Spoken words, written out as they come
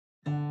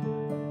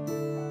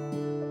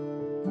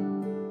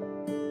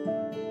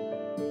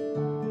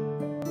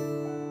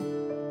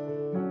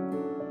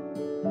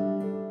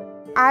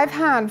I've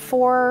had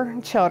 4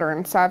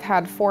 children, so I've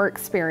had 4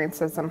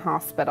 experiences in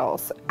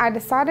hospitals. I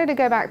decided to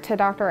go back to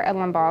Dr.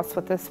 Edlin Boss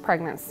with this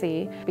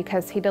pregnancy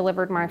because he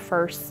delivered my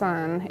first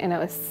son, and it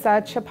was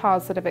such a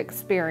positive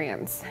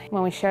experience.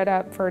 When we showed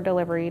up for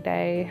delivery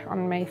day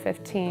on May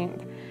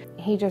 15th,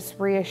 he just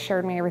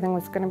reassured me everything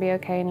was going to be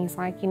okay, and he's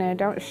like, you know,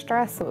 don't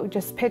stress.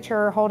 Just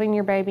picture holding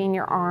your baby in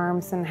your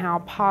arms and how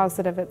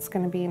positive it's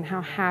going to be and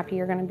how happy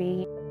you're going to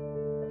be.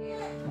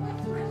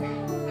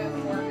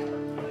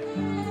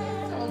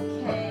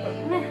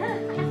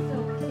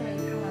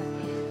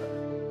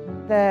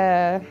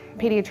 The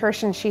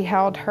pediatrician, she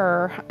held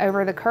her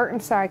over the curtain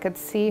so I could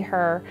see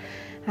her.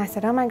 And I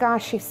said, oh my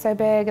gosh, she's so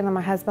big. And then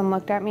my husband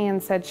looked at me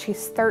and said,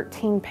 she's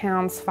 13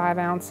 pounds, 5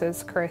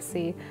 ounces,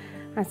 Chrissy.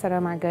 I said,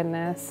 oh my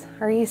goodness,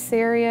 are you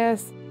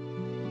serious?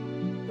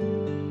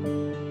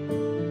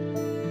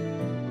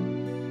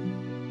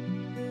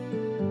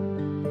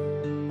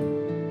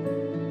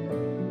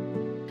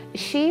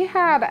 She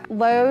had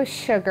low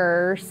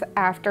sugars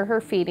after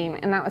her feeding,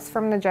 and that was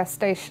from the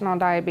gestational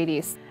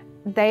diabetes.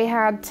 They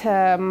had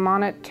to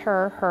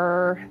monitor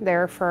her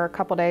there for a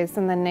couple days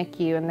in the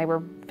NICU, and they were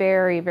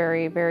very,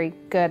 very, very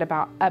good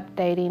about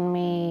updating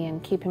me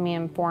and keeping me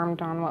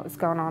informed on what was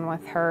going on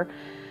with her.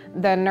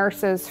 The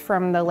nurses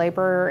from the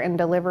labor and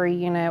delivery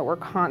unit were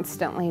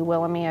constantly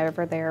wheeling me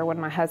over there when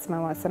my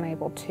husband wasn't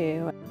able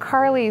to.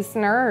 Carleigh's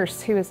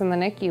nurse, who was in the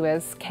NICU,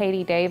 is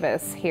Katie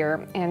Davis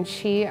here, and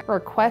she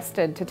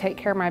requested to take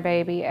care of my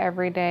baby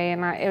every day,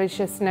 and it was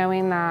just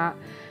knowing that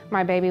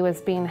my baby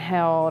was being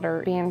held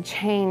or being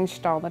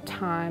changed all the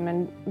time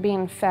and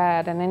being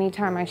fed, and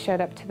anytime I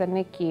showed up to the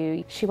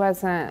NICU, she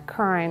wasn't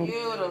crying.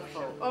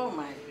 Beautiful. Oh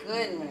my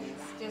goodness.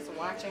 Just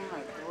watching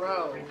her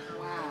grow.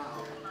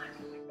 Wow.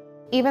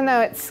 Even though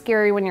it's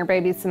scary when your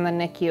baby's in the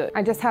NICU,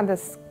 I just had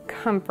this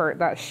comfort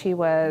that she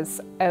was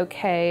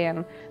okay.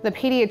 And the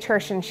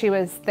pediatrician, she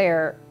was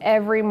there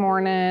every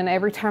morning.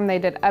 Every time they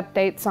did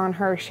updates on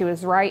her, she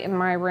was right in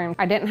my room.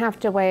 I didn't have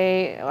to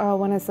wait, oh,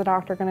 when is the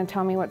doctor going to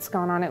tell me what's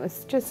going on? It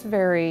was just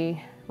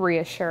very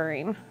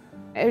reassuring.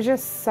 It was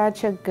just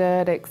such a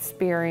good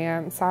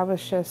experience. I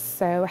was just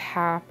so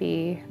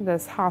happy.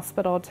 This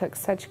hospital took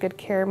such good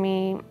care of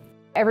me.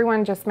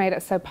 Everyone just made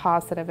it so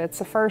positive. It's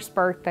the first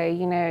birthday,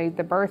 you know,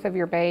 the birth of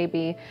your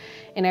baby,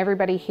 and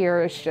everybody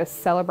here is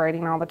just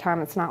celebrating all the time.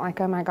 It's not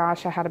like, oh my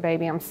gosh, I had a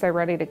baby, I'm so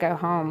ready to go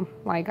home.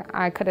 Like,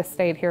 I could have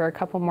stayed here a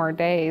couple more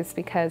days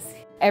because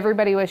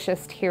everybody was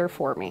just here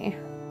for me.